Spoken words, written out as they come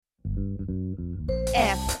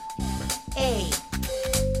Welcome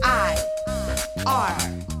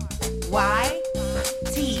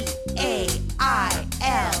to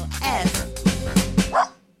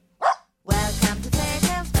Fairy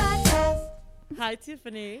Tales Podcast. Hi,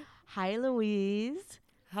 Tiffany. Hi, Louise.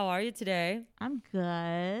 How are you today? I'm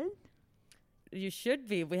good. You should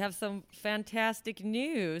be. We have some fantastic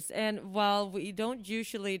news. And while we don't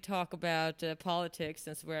usually talk about politics,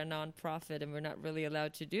 since we're a nonprofit and we're not really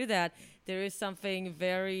allowed to do that, there is something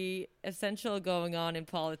very essential going on in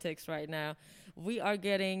politics right now. We are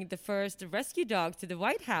getting the first rescue dog to the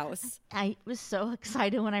White House. I was so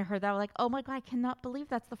excited when I heard that. I was like, oh my God, I cannot believe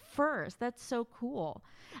that's the first. That's so cool.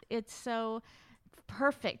 It's so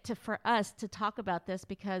perfect for us to talk about this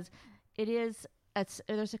because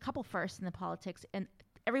there's a couple firsts in the politics, and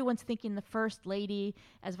everyone's thinking the first lady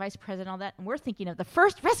as vice president, all that, and we're thinking of the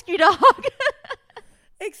first rescue dog.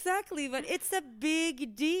 Exactly, but it's a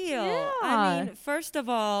big deal. Yeah. I mean, first of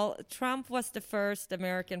all, Trump was the first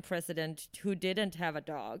American president who didn't have a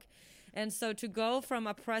dog. And so to go from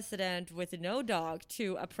a president with no dog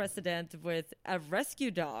to a president with a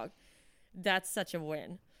rescue dog, that's such a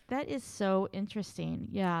win. That is so interesting.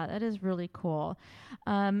 Yeah, that is really cool.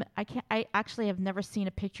 I actually have never seen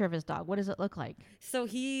a picture of his dog. What does it look like? So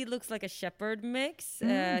he looks like a shepherd mix.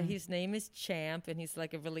 His name is Champ, and he's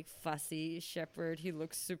like a really fussy shepherd. He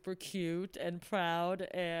looks super cute and proud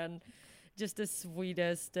and just the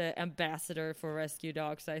sweetest ambassador for rescue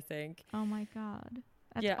dogs, I think. Oh my God.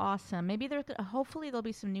 That's awesome. Maybe hopefully there'll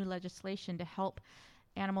be some new legislation to help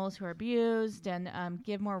animals who are abused and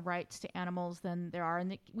give more rights to animals than there are.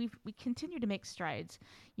 And we continue to make strides,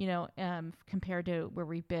 compared to where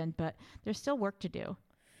we've been, but there's still work to do.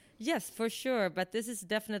 Yes, for sure. But this is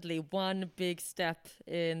definitely one big step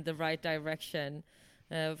in the right direction,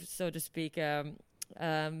 so to speak.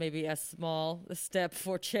 Maybe a small step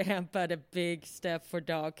for Champ, but a big step for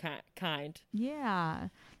dog kind. Yeah,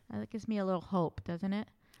 that gives me a little hope, doesn't it?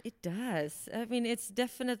 It does. I mean, it's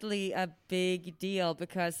definitely a big deal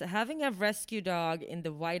because having a rescue dog in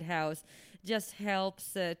the White House just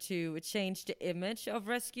helps to change the image of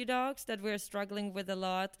rescue dogs that we're struggling with a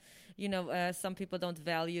lot. Some people don't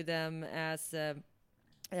value them as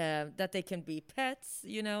that they can be pets.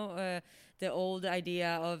 The old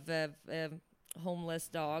idea of homeless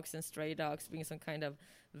dogs and stray dogs being some kind of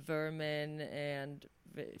vermin and,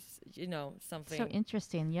 something. So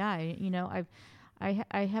interesting. Yeah,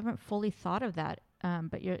 I haven't fully thought of that,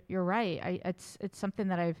 but you're right. It's something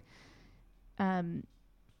that I've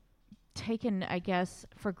taken, I guess,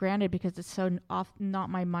 for granted because it's so often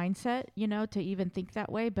not my mindset, to even think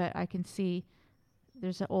that way. But I can see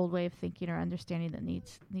there's an old way of thinking or understanding that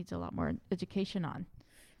needs a lot more education on.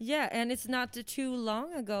 Yeah, and it's not too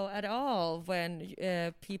long ago at all when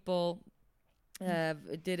people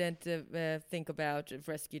didn't think about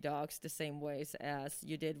rescue dogs the same ways as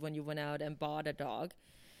you did when you went out and bought a dog.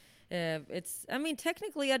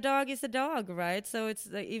 Technically a dog is a dog, right? So it's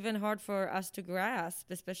even hard for us to grasp,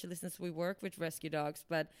 especially since we work with rescue dogs.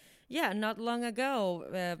 But yeah, not long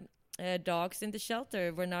ago, dogs in the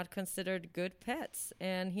shelter were not considered good pets.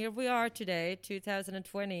 And here we are today,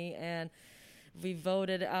 2020, and we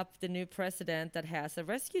voted up the new president that has a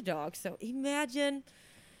rescue dog. So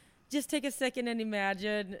just take a second and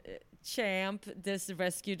imagine Champ, this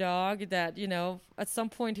rescue dog that, at some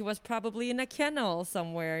point he was probably in a kennel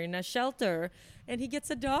somewhere in a shelter, and he gets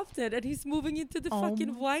adopted and he's moving into the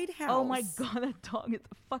fucking White House. Oh my God, that dog at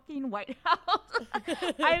the fucking White House.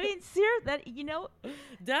 I mean, seriously,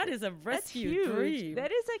 that is a rescue dream.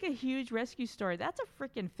 That is like a huge rescue story. That's a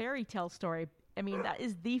freaking fairy tale story. I mean, that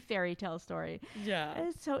is the fairy tale story. Yeah. That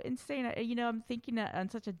is so insane. I'm thinking on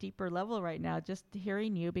such a deeper level right now, just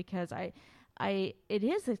hearing you, because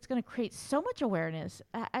it's going to create so much awareness.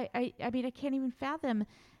 I mean, I can't even fathom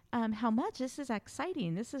how much this is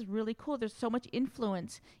exciting. This is really cool. There's so much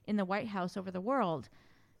influence in the White House over the world.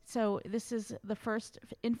 So this is the first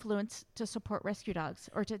influence to support rescue dogs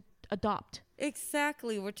or to adopt.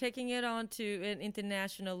 Exactly. We're taking it on to an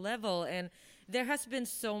international level, and there has been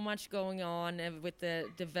so much going on with the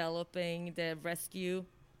developing the rescue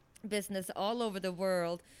business all over the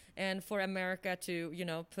world, and for America to,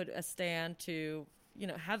 put a stand to,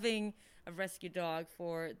 having a rescue dog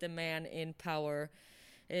for the man in power.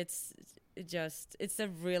 It's a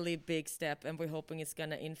really big step, and we're hoping it's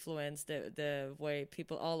going to influence the way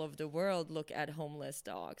people all over the world look at homeless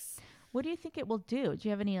dogs. What do you think it will do? Do you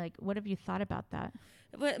have any, what have you thought about that?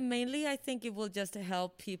 Well, mainly, I think it will just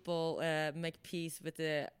help people make peace with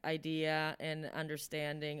the idea and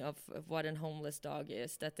understanding of what a homeless dog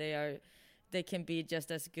is, that they can be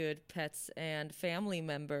just as good pets and family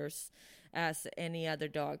members as any other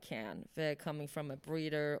dog can, coming from a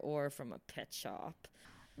breeder or from a pet shop.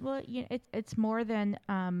 Well, it's more than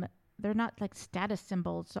they're not like status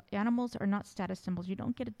symbols. So animals are not status symbols. You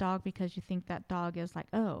don't get a dog because you think that dog is like,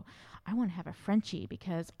 oh, I want to have a Frenchie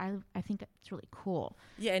because I think it's really cool.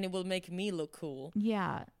 Yeah, and it will make me look cool.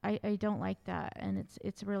 Yeah, I don't like that, and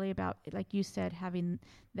it's really about, like you said, having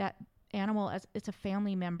that animal as it's a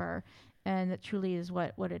family member, and that truly is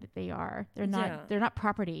what they are. They're not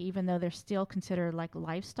property, even though they're still considered like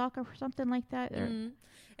livestock or something like that.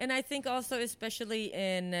 And I think also, especially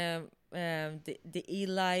in the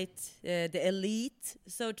elite,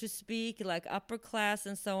 so to speak, like upper class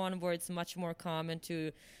and so on, where it's much more common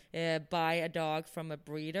to buy a dog from a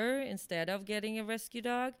breeder instead of getting a rescue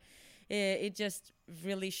dog. It just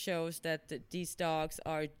really shows that these dogs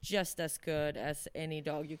are just as good as any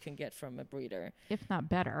dog you can get from a breeder, if not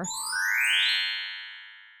better.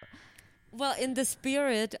 Well, in the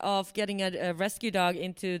spirit of getting a rescue dog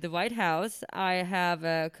into the White House, I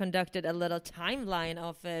have conducted a little timeline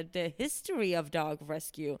of the history of dog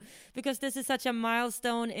rescue, because this is such a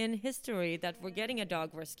milestone in history that we're getting a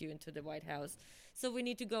dog rescue into the White House. So we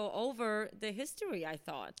need to go over the history, I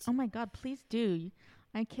thought. Oh my God, please do.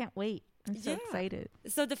 I can't wait. I'm so excited.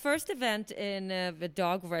 So the first event in the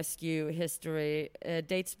dog rescue history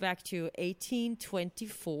dates back to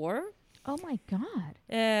 1824. Oh my God.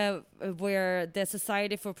 Where the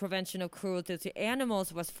Society for Prevention of Cruelty to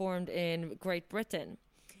Animals was formed in Great Britain.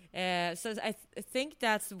 So I think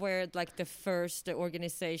that's where like the first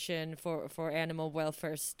organization for animal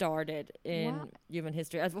welfare started in human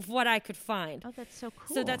history, as of what I could find. Oh, that's so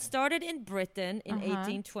cool. So that started in Britain in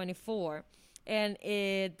 1824. And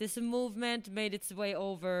this movement made its way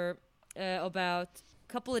over about a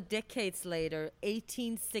couple of decades later,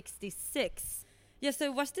 1866. Yeah, so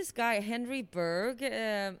it was this guy, Henry Berg,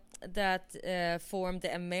 that formed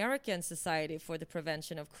the American Society for the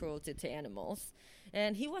Prevention of Cruelty to Animals.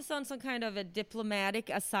 And he was on some kind of a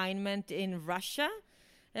diplomatic assignment in Russia.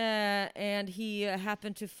 And he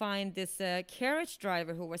happened to find this carriage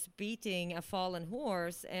driver who was beating a fallen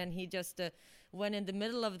horse. And he just went in the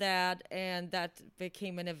middle of that. And that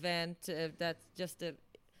became an event that just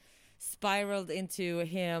spiraled into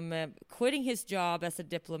him quitting his job as a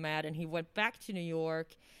diplomat, and he went back to New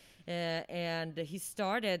York and he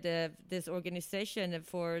started this organization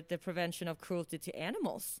for the prevention of cruelty to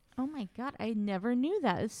animals. Oh my God, I never knew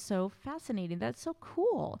that. It's so fascinating. That's so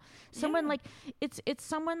cool. Someone like it's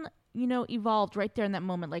someone, evolved right there in that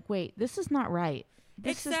moment, like, wait, this is not right.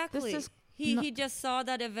 This is he just saw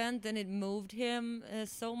that event, and it moved him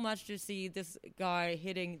so much to see this guy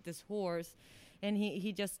hitting this horse. And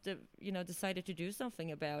he just, decided to do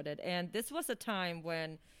something about it. And this was a time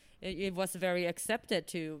when it was very accepted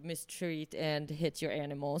to mistreat and hit your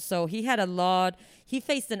animals. So he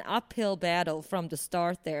faced an uphill battle from the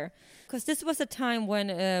start there. Because this was a time when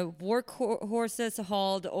horses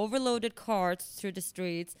hauled overloaded carts through the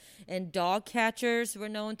streets, and dog catchers were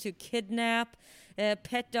known to kidnap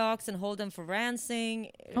pet dogs and hold them for ransom.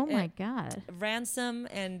 Oh my God. Ransom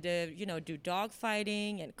and, do dog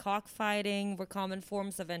fighting and cockfighting were common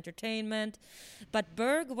forms of entertainment. But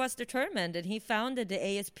Berg was determined, and he founded the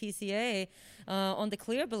ASPCA on the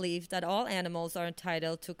clear belief that all animals are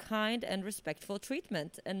entitled to kind and respectful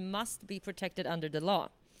treatment and must be protected under the law.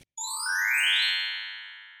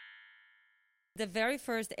 The very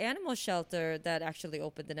first animal shelter that actually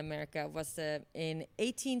opened in America was in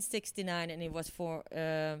 1869, and it was for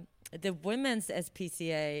the women's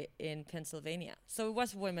SPCA in Pennsylvania. So it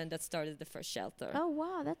was women that started the first shelter. Oh,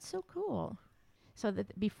 wow, that's so cool. So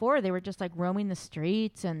that before they were just like roaming the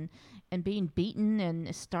streets and being beaten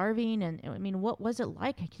and starving. And I mean, what was it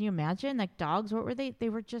like? Can you imagine? Like dogs, what were they? They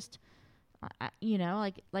were just,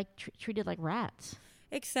 treated like rats.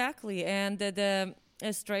 Exactly. And the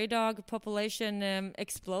stray dog population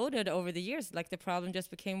exploded over the years. Like the problem just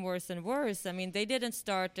became worse and worse. I mean, they didn't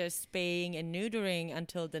start spaying and neutering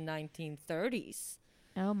until the 1930s.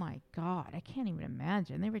 Oh my God, I can't even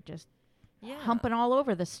imagine. They were just humping all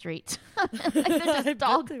over the streets. Like they're just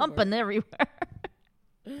dog humping everywhere.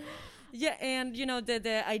 Yeah, and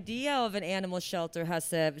the idea of an animal shelter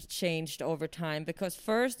has changed over time, because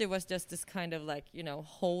first it was just this kind of like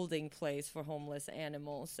holding place for homeless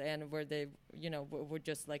animals, and where they would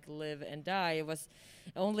just like live and die. It was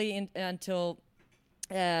only until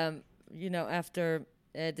after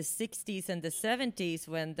the 60s and the 70s,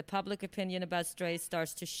 when the public opinion about strays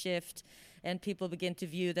starts to shift and people begin to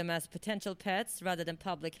view them as potential pets rather than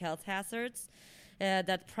public health hazards,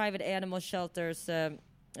 that private animal shelters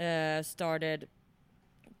started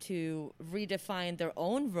to redefine their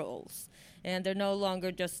own roles. And they're no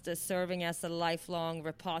longer just serving as a lifelong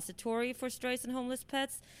repository for strays and homeless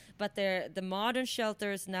pets, but the modern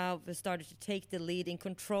shelters now have started to take the lead in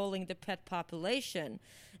controlling the pet population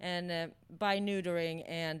and by neutering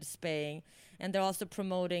and spaying. And they're also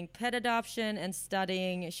promoting pet adoption and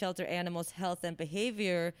studying shelter animals' health and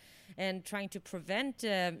behavior and trying to prevent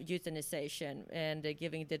euthanization and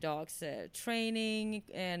giving the dogs training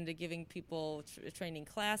and giving people training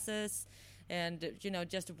classes and,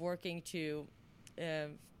 just working to have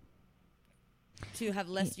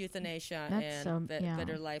less euthanasia and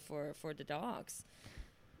better life for the dogs.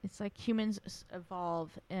 It's like humans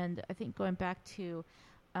evolve. And I think going back to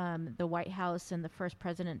the White House and the first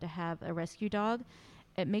president to have a rescue dog,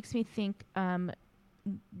 it makes me think,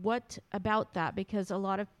 what about that? Because a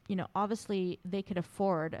lot of, obviously they could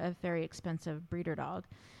afford a very expensive breeder dog,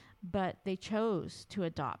 but they chose to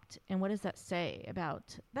adopt. And what does that say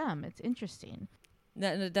about them? It's interesting.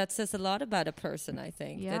 That says a lot about a person, I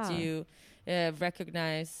think, that you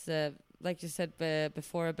recognize, like you said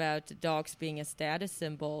before about dogs being a status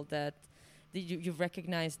symbol, that you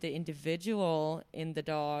recognize the individual in the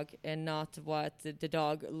dog and not what the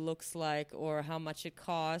dog looks like or how much it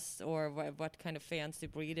costs or what kind of fancy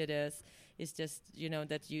breed it is. It's just,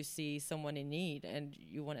 that you see someone in need and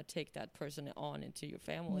you want to take that person on into your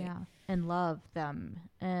family. Yeah, and love them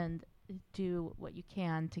and do what you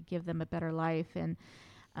can to give them a better life. And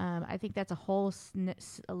I think that's a whole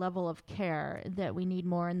level of care that we need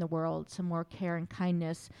more in the world, some more care and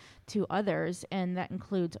kindness to others, and that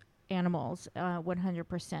includes animals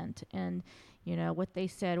 100%. And what they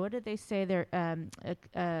said, what did they say there?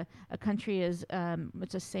 A country is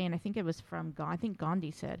what's a saying, I think it was from I think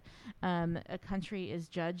Gandhi said a country is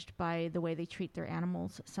judged by the way they treat their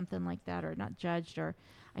animals, something like that, or not judged, or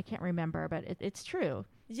I can't remember, but it's true.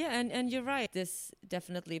 Yeah, and you're right. This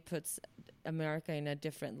definitely puts America in a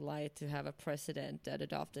different light to have a president that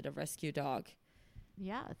adopted a rescue dog.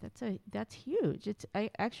 Yeah, that's huge. The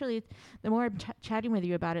more I'm chatting with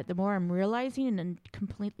you about it, the more I'm realizing and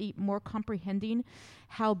completely more comprehending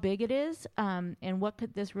how big it is, and what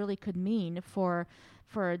this really could mean for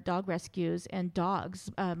dog rescues and dogs'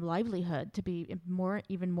 livelihood to be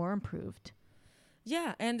even more improved.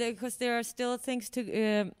 Yeah, and because there are still things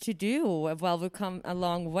to do. While we've come a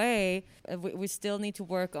long way, we still need to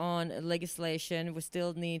work on legislation. We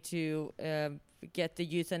still need to get the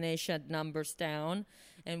euthanasia numbers down,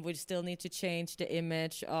 and we still need to change the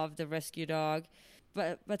image of the rescue dog.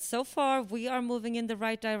 But so far, we are moving in the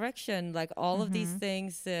right direction. Like all of these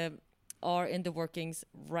things are in the workings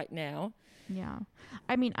right now. Yeah.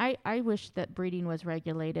 I mean, I wish that breeding was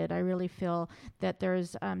regulated. I really feel that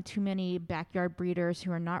there's too many backyard breeders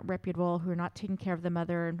who are not reputable, who are not taking care of the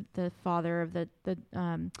mother and the father of the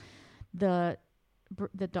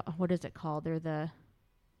what is it called? They're the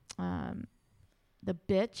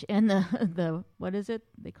bitch and the what is it?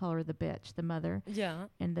 They call her the bitch, the mother. Yeah.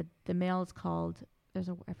 And the male is called, I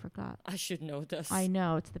forgot. I should know this. I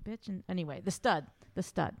know, it's the bitch, and anyway, the stud.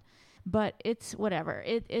 But it's whatever.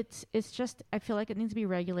 It's just, I feel like it needs to be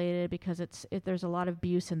regulated because there's a lot of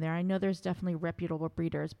abuse in there. I know there's definitely reputable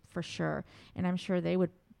breeders for sure, and I'm sure they would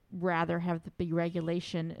rather have the big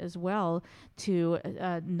regulation as well to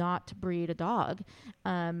not breed a dog,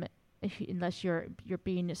 unless you're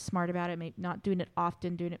being smart about it, maybe not doing it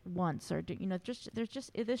often, doing it once, or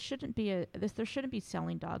there shouldn't be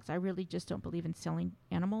selling dogs. I really just don't believe in selling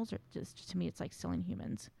animals, or just to me it's like selling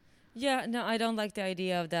humans. Yeah, no, I don't like the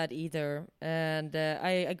idea of that either. And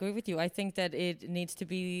I agree with you. I think that it needs to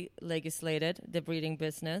be legislated, the breeding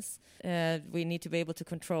business. We need to be able to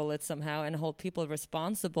control it somehow and hold people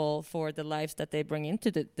responsible for the lives that they bring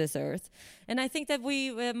into this earth. And I think that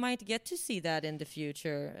we might get to see that in the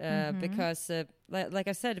future because, like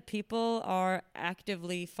I said, people are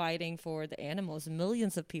actively fighting for the animals.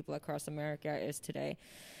 Millions of people across America is today.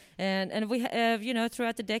 And we have,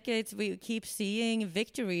 throughout the decades, we keep seeing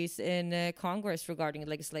victories in Congress regarding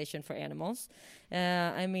legislation for animals.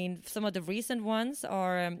 I mean, some of the recent ones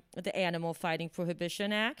are the Animal Fighting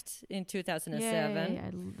Prohibition Act in 2007.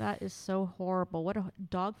 Yeah, that is so horrible.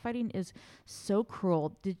 Dog fighting is so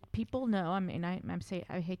cruel. Did people know? I mean, I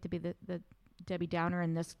hate to be the Debbie Downer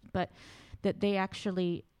in this, but that they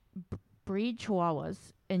actually breed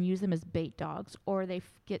Chihuahuas and use them as bait dogs, or they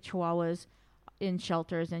get Chihuahuas in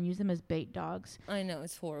shelters and use them as bait dogs. I know,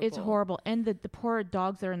 it's horrible. It's horrible. And the poor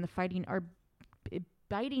dogs that are in the fighting are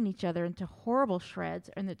biting each other into horrible shreds,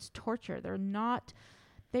 and it's torture.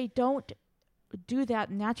 They don't do that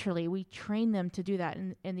naturally. We train them to do that,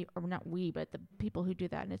 or not we, but the people who do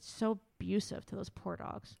that, and it's so abusive to those poor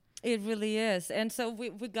dogs. It really is. And so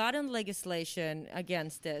we got in legislation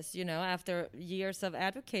against this, after years of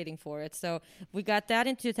advocating for it. So we got that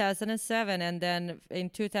in 2007. And then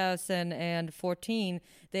in 2014,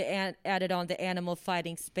 they added on the animal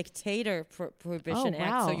fighting spectator prohibition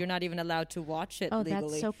act. So wow. you're not even allowed to watch it Oh,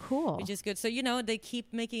 legally. that's so cool. Which is good. So, they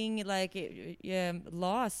keep making like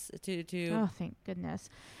laws to Oh, thank goodness.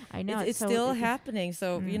 I know. it's so still happening.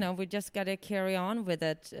 So, Mm. we just got to carry on with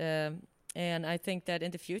it. And I think that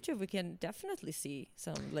in the future, we can definitely see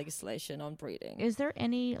some legislation on breeding. Is there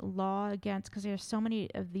any law against, because there's so many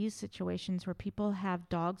of these situations where people have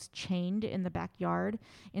dogs chained in the backyard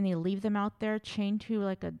and they leave them out there chained to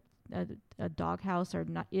like a dog house, or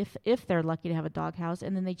not, if they're lucky to have a dog house,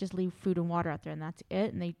 and then they just leave food and water out there and that's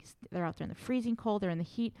it, and they're out there in the freezing cold, they're in the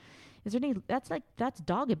heat. Is there any, that's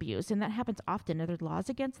dog abuse, and that happens often. Are there laws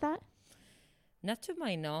against that? Not to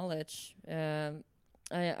my knowledge.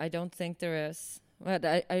 I don't think there is. But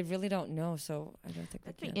I really don't know, so I don't think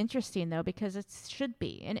That'd we be can. interesting though, because it should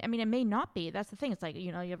be, and I mean, it may not be. That's the thing. It's like,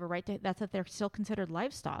 you have a right to. That's that they're still considered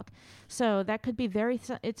livestock, so that could be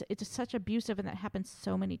it's such abusive, and that happens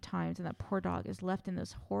so many times, and that poor dog is left in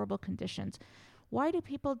those horrible conditions. Why do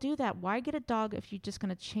people do that? Why get a dog if you're just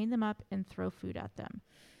going to chain them up and throw food at them?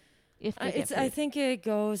 If they get I food? think it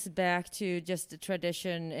goes back to just the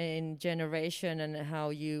tradition in generation and how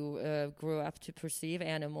you grew up to perceive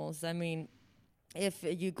animals. I mean, if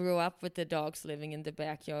you grew up with the dogs living in the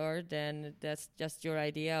backyard, then that's just your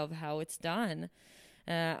idea of how it's done.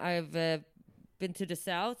 I've been to the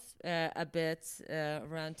south a bit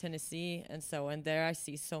around Tennessee and so, and there I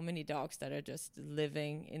see so many dogs that are just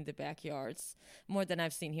living in the backyards, more than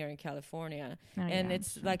I've seen here in California. Oh, And yeah,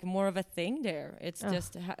 it's sure. like more of a thing there. It's Ugh.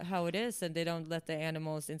 just how it is, and they don't let the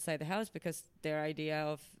animals inside the house because their idea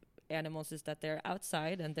of animals is that they're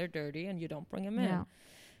outside and they're dirty and you don't bring them Yeah.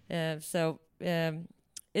 in.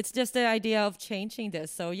 It's just the idea of changing this.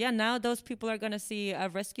 So yeah, now those people are going to see a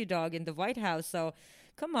rescue dog in the White House. So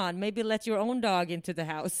come on, maybe let your own dog into the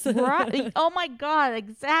house. Right. Oh my God!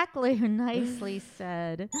 Exactly. Nicely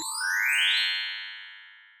said.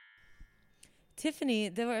 Tiffany,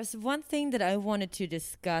 there was one thing that I wanted to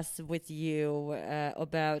discuss with you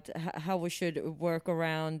about how we should work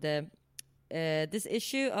around this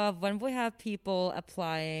issue of when we have people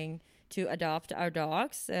applying to adopt our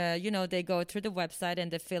dogs. They go through the website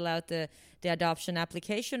and they fill out the adoption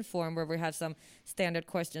application form where we have some standard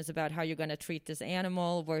questions about how you're going to treat this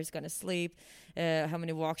animal, where he's going to sleep, how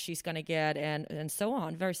many walks she's going to get, and so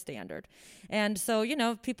on. Very standard. And so,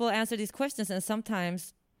 people answer these questions, and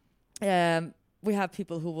sometimes we have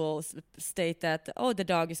people who will state that, the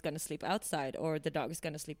dog is going to sleep outside or the dog is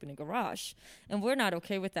going to sleep in a garage. And we're not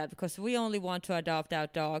okay with that because we only want to adopt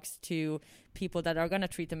out dogs to people that are going to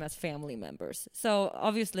treat them as family members. So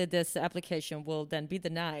obviously this application will then be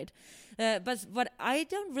denied. But what I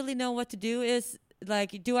don't really know what to do is,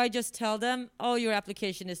 like, do I just tell them, your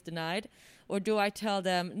application is denied? Or do I tell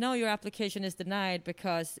them, no, your application is denied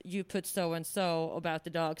because you put so-and-so about the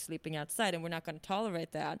dog sleeping outside and we're not going to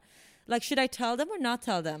tolerate that? Like, should I tell them or not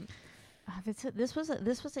tell them? This was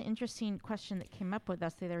an interesting question that came up with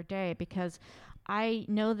us the other day, because I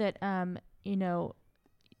know that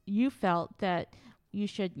you felt that you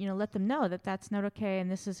should let them know that that's not okay,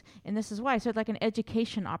 and this is why. So it's like an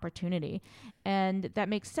education opportunity, and that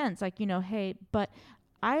makes sense. Like, hey, but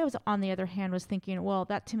I was, on the other hand, was thinking, well,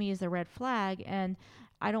 that to me is the red flag, and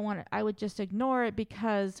I don't want to. I would just ignore it,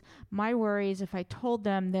 because my worry is if I told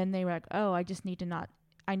them, then they were like, oh,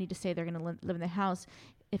 I need to say they're going to live in the house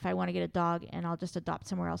if I want to get a dog, and I'll just adopt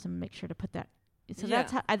somewhere else and make sure to put that. So Yeah.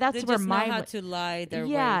 that's They where just my know how to lie their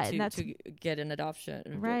Yeah, way and that's- to get an adoption.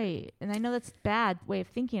 right. And I know that's bad way of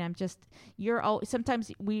thinking.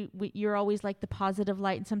 Sometimes you're always like the positive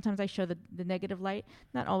light, and sometimes I show the negative light.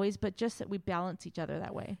 Not always, but just that we balance each other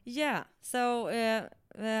that way. Yeah. So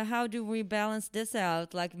how do we balance this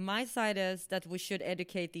out? Like, my side is that we should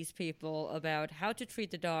educate these people about how to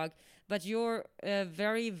treat the dog, but you're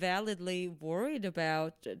very validly worried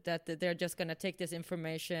about that they're just going to take this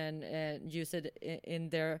information and use it in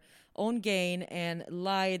their own gain and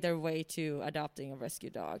lie their way to adopting a rescue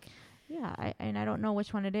dog. Yeah, I don't know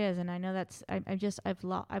which one it is, and I know that's I've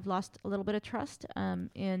lost a little bit of trust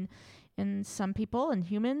in some people and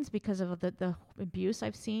humans because of the abuse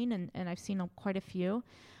I've seen, and I've seen quite a few,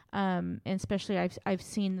 and especially I've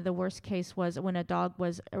seen the worst case was when a dog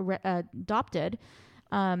was adopted.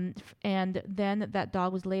 And then that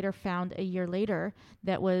dog was later found a year later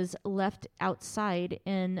that was left outside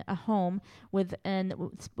in a home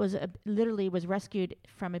literally was rescued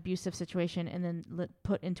from abusive situation and then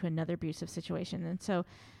put into another abusive situation. And so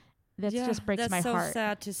That just breaks that's my so heart.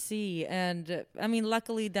 sad to see. And I mean,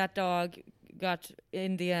 luckily that dog got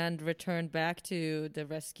in the end returned back to the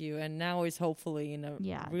rescue, and now is hopefully in a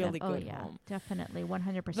Yeah. really good home. Definitely,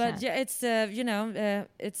 100%. But yeah, it's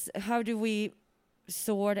it's how do we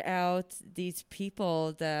sort out these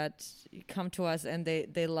people that come to us and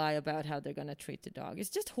they lie about how they're gonna treat the dog?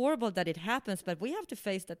 It's just horrible that it happens, but we have to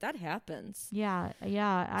face that happens. Yeah.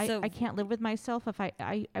 So- I can't live with myself if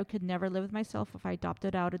I could never live with myself if I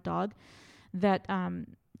adopted out a dog that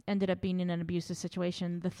ended up being in an abusive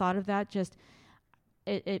situation. The thought of that just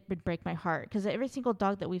it would break my heart, because every single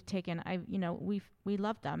dog that we've taken, we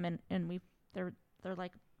love them, and they're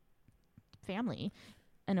like family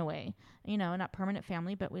in a way, not permanent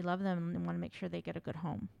family, but we love them and want to make sure they get a good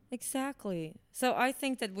home. Exactly. So I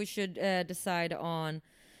think that we should decide on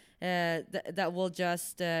that we'll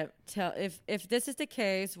just tell if this is the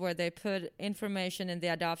case where they put information in the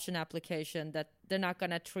adoption application that they're not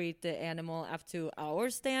going to treat the animal up to our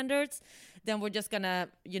standards, then we're just going to,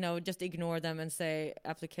 just ignore them and say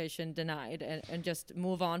application denied, and just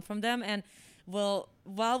move on from them. And well,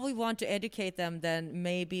 while we want to educate them, then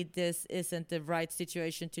maybe this isn't the right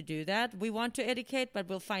situation to do that. We want to educate, but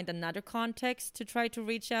we'll find another context to try to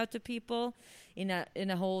reach out to people in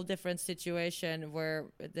a whole different situation where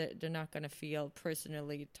they're not going to feel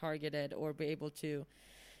personally targeted or be able to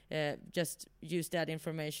just use that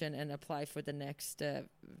information and apply for the next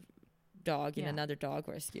dog in another dog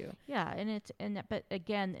rescue. Yeah, but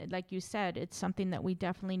again, like you said, it's something that we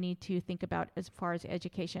definitely need to think about as far as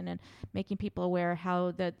education and making people aware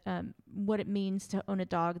how that what it means to own a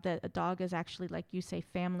dog. That a dog is actually, like you say,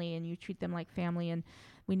 family, and you treat them like family. And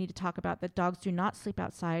we need to talk about that dogs do not sleep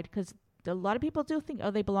outside, because a lot of people do think,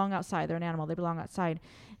 oh, they belong outside. They're an animal. They belong outside.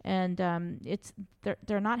 And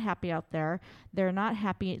they're not happy out there. They're not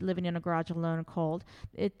happy living in a garage alone and cold.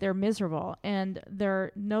 They're miserable. And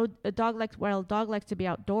while a dog likes to be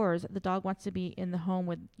outdoors, the dog wants to be in the home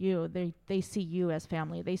with you. They see you as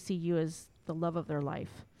family. They see you as the love of their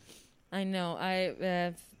life. I know.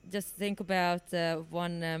 I just think about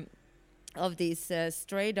one of these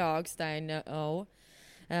stray dogs that I know.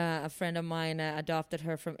 A friend of mine adopted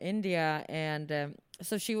her from India, and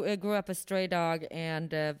so she grew up a stray dog.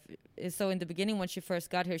 And so in the beginning, when she first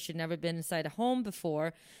got here, she'd never been inside a home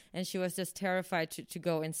before, and she was just terrified to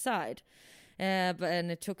go inside. And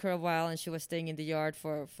it took her a while, and she was staying in the yard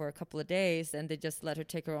for a couple of days, and they just let her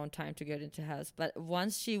take her own time to get into the house. But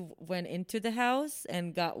once she went into the house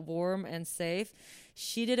and got warm and safe,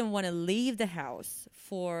 she didn't want to leave the house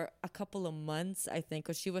for a couple of months, I think,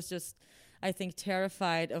 because she was just, I think,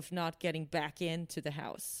 terrified of not getting back into the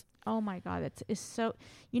house. Oh my God, it's so,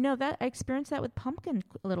 that I experienced that with Pumpkin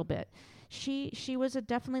a little bit. She was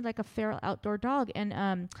definitely like a feral outdoor dog,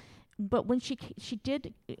 and but when she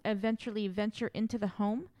did eventually venture into the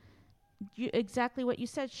home, exactly what you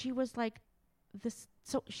said, she was like this.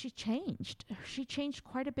 So she changed. She changed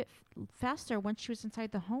quite a bit faster once she was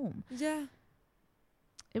inside the home. Yeah.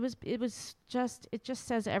 It just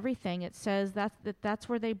says everything. It says that's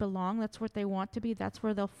where they belong. That's what they want to be. That's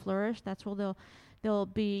where they'll flourish. That's where they'll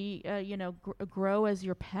be, grow as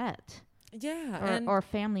your pet. Yeah. Or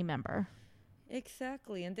family member.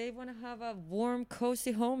 Exactly. And they want to have a warm,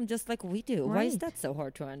 cozy home just like we do. Right. Why is that so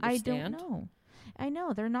hard to understand? I don't know. I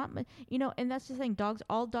know they're not, and that's the thing.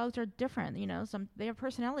 All dogs are different. They have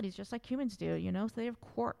personalities just like humans do. So they have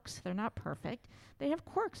quirks. They're not perfect. They have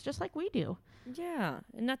quirks just like we do. Yeah,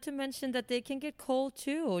 and not to mention that they can get cold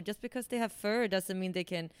too. Just because they have fur doesn't mean they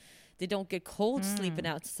don't get cold sleeping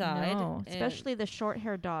outside. No, especially the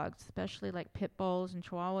short-haired dogs, especially like pit bulls and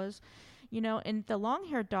chihuahuas. And the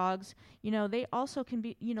long-haired dogs, they also can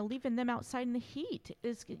be, leaving them outside in the heat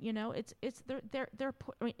is, any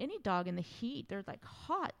dog in the heat, they're like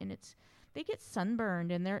hot, and they get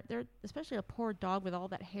sunburned, and they're especially a poor dog with all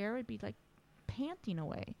that hair, it'd be like panting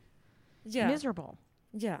away. Yeah. Miserable.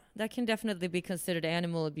 Yeah, that can definitely be considered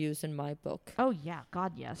animal abuse in my book. Oh yeah,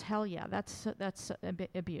 God yes, hell yeah, that's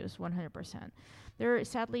abuse, 100%. There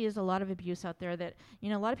sadly is a lot of abuse out there that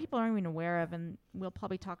a lot of people aren't even aware of, and we'll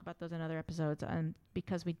probably talk about those in other episodes.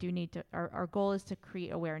 Because we do need to, our goal is to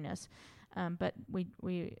create awareness, but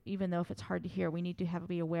we even though if it's hard to hear, we need to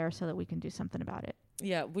be aware so that we can do something about it.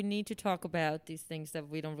 Yeah, we need to talk about these things that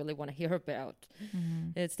we don't really want to hear about.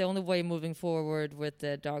 Mm-hmm. It's the only way moving forward with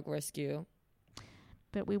the dog rescue.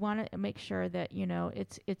 But we want to make sure that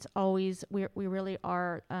it's always we really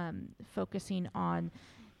are focusing on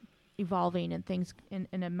evolving and things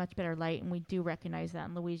in a much better light, and we do recognize that.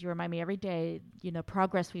 And Louise, you remind me every day,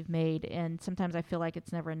 progress we've made, and sometimes I feel like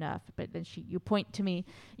it's never enough. But then you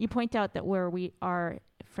point out that where we are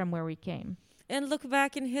from where we came. and look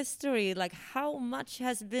back in history, like how much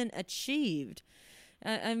has been achieved.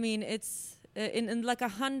 I mean, it's in like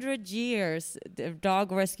 100 years, the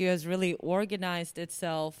dog rescue has really organized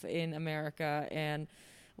itself in America, and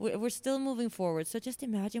we're still moving forward. So just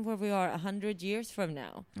imagine where we are 100 years from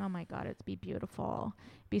now. Oh my God, it'd be beautiful.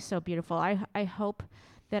 Be so beautiful. I hope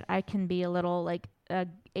that I can be a little like a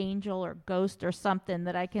angel or ghost or something,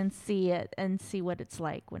 that I can see it and see what it's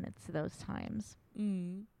like when it's those times.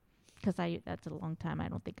 Because that's a long time. I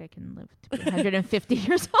don't think I can live to be 150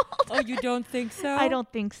 years old. Oh, you don't think so? I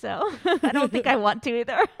don't think so. I don't think I want to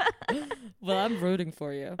either. Well, I'm rooting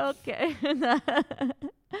for you. Okay.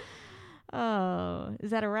 Oh,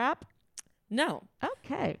 is that a wrap? No.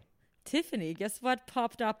 Okay. Tiffany, guess what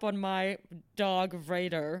popped up on my dog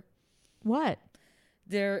radar? What?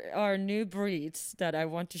 There are new breeds that I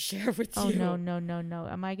want to share with Oh, you. no.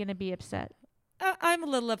 Am I going to be upset? I'm a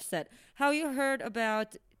little upset. How you heard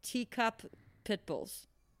about teacup pit bulls?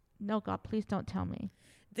 No, God, please don't tell me.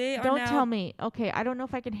 They are Don't now, tell me. Okay, I don't know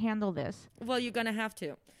if I can handle this. Well, you're going to have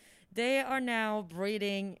to. They are now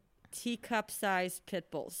breeding teacup-sized pit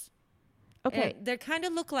bulls. Okay. And they kind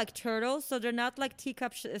of look like turtles, so they're not like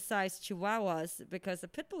teacup-sized chihuahuas, because the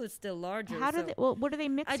pit bull is still larger. How do so they? Well, what are they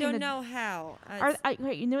mixing? I don't know how.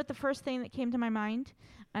 Wait, you know what the first thing that came to my mind,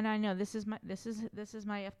 and I know this is my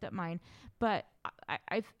effed up mind, but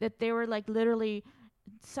I that they were like literally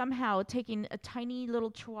somehow taking a tiny little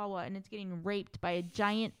chihuahua and it's getting raped by a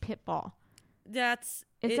giant pit bull. That's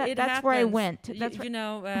that's where I happens. went. That's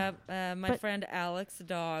My but- friend Alex's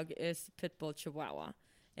dog is pit bull chihuahua,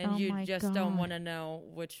 and Oh you my just don't God. want to know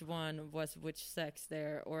which one was which sex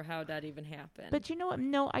there or how that even happened. But you know what?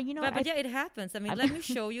 No, But yeah, it happens. I mean, let me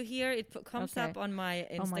show you here. It comes Okay. up on my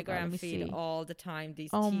Oh my God, let Instagram me feed see. all the time. These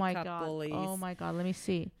oh my teacup God. bullies. Oh my God. Let me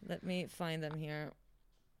see. Let me find them here.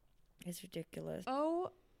 It's ridiculous. Oh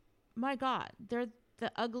my God. They're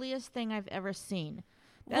the ugliest thing I've ever seen.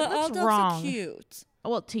 That Well, all looks dogs wrong. are cute.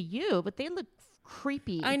 Well, to you, but they look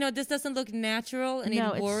creepy. I know this doesn't look natural, and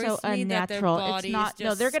No, it it's worries so me that their unnatural. body It's not. is just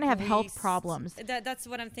No, they're gonna have health squeezed. problems. That's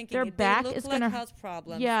what I'm thinking. Their They back look is like gonna health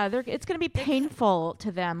problems. Yeah, it's going to be painful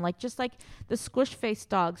to them. Like just like the squish face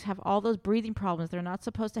dogs have all those breathing problems. They're not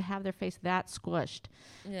supposed to have their face that squished.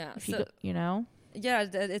 Yeah. If So, you go, you know. yeah,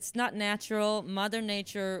 it's not natural. Mother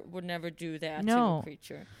Nature would never do that to No. a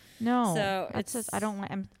creature. No. So that's just, it's- I don't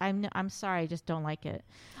like. I'm sorry. I just don't like it.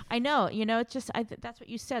 I know. You know. It's just. That's what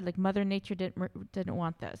you said. Like Mother Nature didn't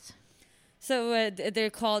want this. So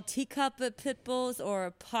they're called teacup pit bulls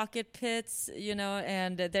or pocket pits,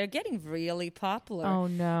 and they're getting really popular. Oh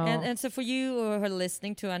no. And so for you who are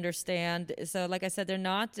listening to understand, so like I said, they're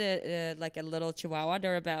not like a little chihuahua.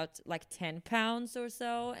 They're about like 10 pounds or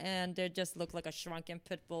so, and they just look like a shrunken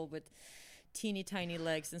pit bull with teeny tiny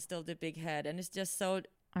legs and still the big head. And it's just so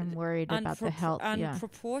I'm worried about the health. Yeah.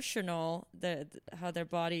 unproportional how their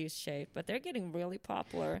body is shaped, but they're getting really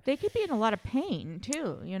popular. They could be in a lot of pain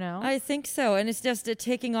too. You know. I think so, and it's just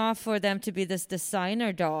taking off for them to be this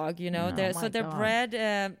designer dog. Oh They're my God. bred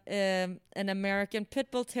an American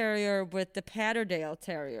Pit Bull Terrier with the Patterdale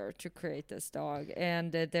Terrier to create this dog,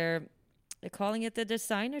 and they're calling it the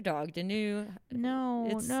designer dog. The new No.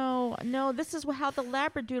 This is how the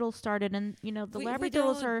Labradoodle started, and the we Labradoodles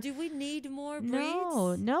don't- are. Do we need more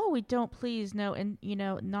breeds? No, we don't. Please, no, and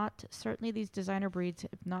not certainly these designer breeds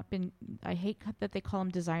have not been. I hate that they call them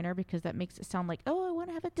designer because that makes it sound like, oh, I want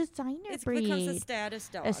to have a designer It breed, becomes a status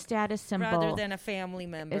dog. a status symbol. rather than a family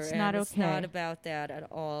member. It's and not It's okay. not about that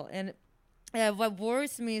at all. And what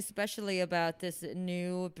worries me especially about this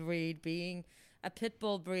new breed being a pit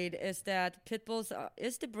bull breed is that pit bulls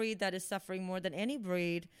is the breed that is suffering more than any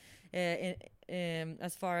breed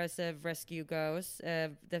as far as rescue goes.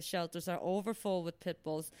 The shelters are overfull with pit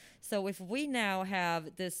bulls. So if we now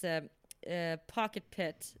have this pocket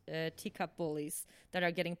pit teacup bullies that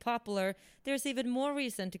are getting popular, there's even more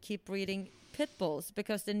reason to keep breeding pit bulls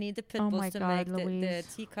because they need the pit Oh bulls my to God, make the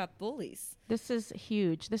Louise. teacup bullies. This is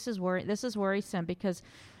huge. This is worrisome because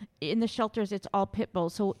in the shelters it's all pit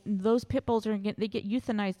bulls. So those pit bulls they get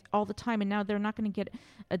euthanized all the time, and now they're not going to get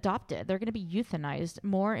adopted. They're going to be euthanized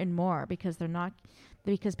more and more because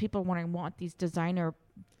people want these designer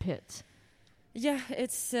pits. Yeah,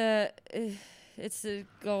 it's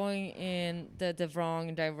going in the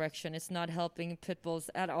wrong direction. It's not helping pit bulls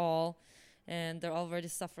at all, and they're already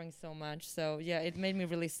suffering so much. So yeah, it made me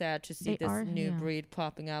really sad to see They this are, new yeah. breed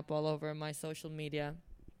popping up all over my social media.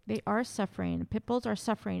 They are suffering. Pit bulls are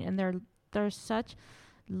suffering, and they're such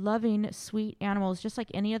loving, sweet animals, just like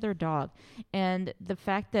any other dog. And the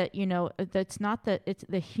fact that that's not that it's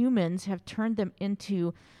the humans have turned them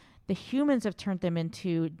into the humans have turned them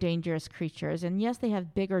into dangerous creatures. And yes, they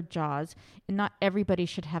have bigger jaws, and not everybody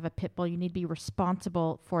should have a pit bull. You need to be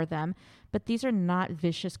responsible for them. But these are not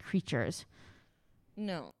vicious creatures.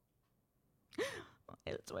 No.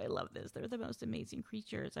 That's why I love this. They're the most amazing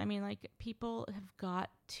creatures. I mean, like, people have got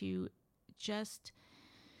to just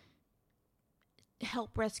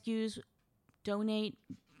help rescues, donate,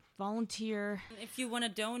 volunteer. If you want to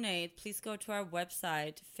donate, please go to our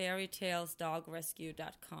website,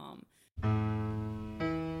 fairytalesdogrescue.com.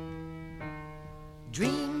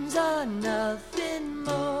 Dreams are nothing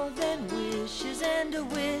more than wishes, and a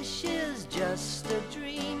wish is just a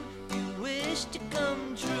dream you wish to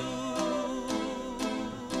come true.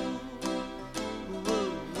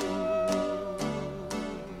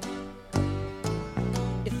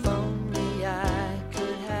 If only I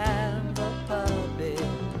could have a puppy,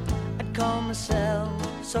 I'd call myself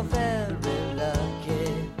so very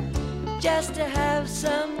lucky, just to have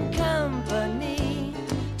some company,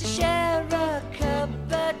 to share a cup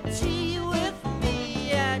of tea with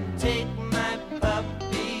me. I'd take my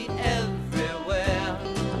puppy everywhere.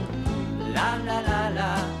 La la la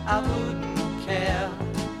la, I wouldn't care.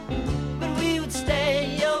 But we would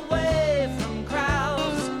stay away from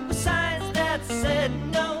crowds with signs that said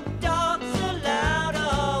no dogs allowed.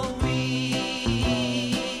 Oh,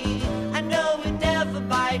 I know we'd never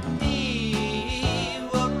bite me.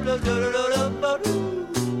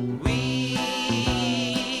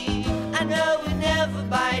 I know we'd never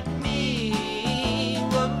bite me.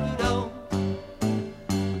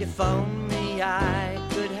 If only I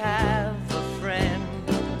could have a friend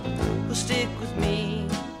who'll stick with me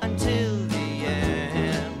until the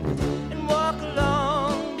end, and walk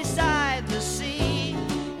along beside the sea,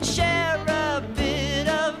 and share a bit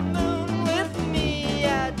of moon with me.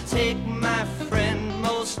 I'd take my friend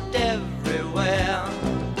most everywhere.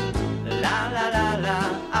 La la la la,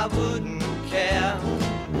 I wouldn't care.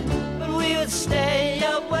 But we would stay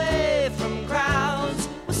away from crowds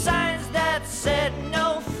with signs that said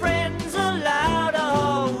no friends allowed.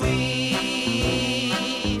 Oh,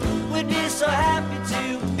 we'd be so happy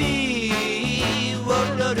to be.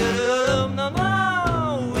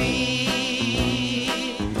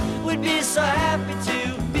 We'd be so happy to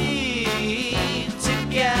be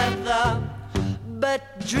together. But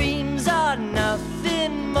dreams are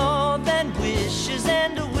nothing more than wishes,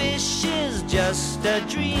 and a wish is just a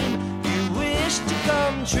dream you wish to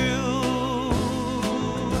come true.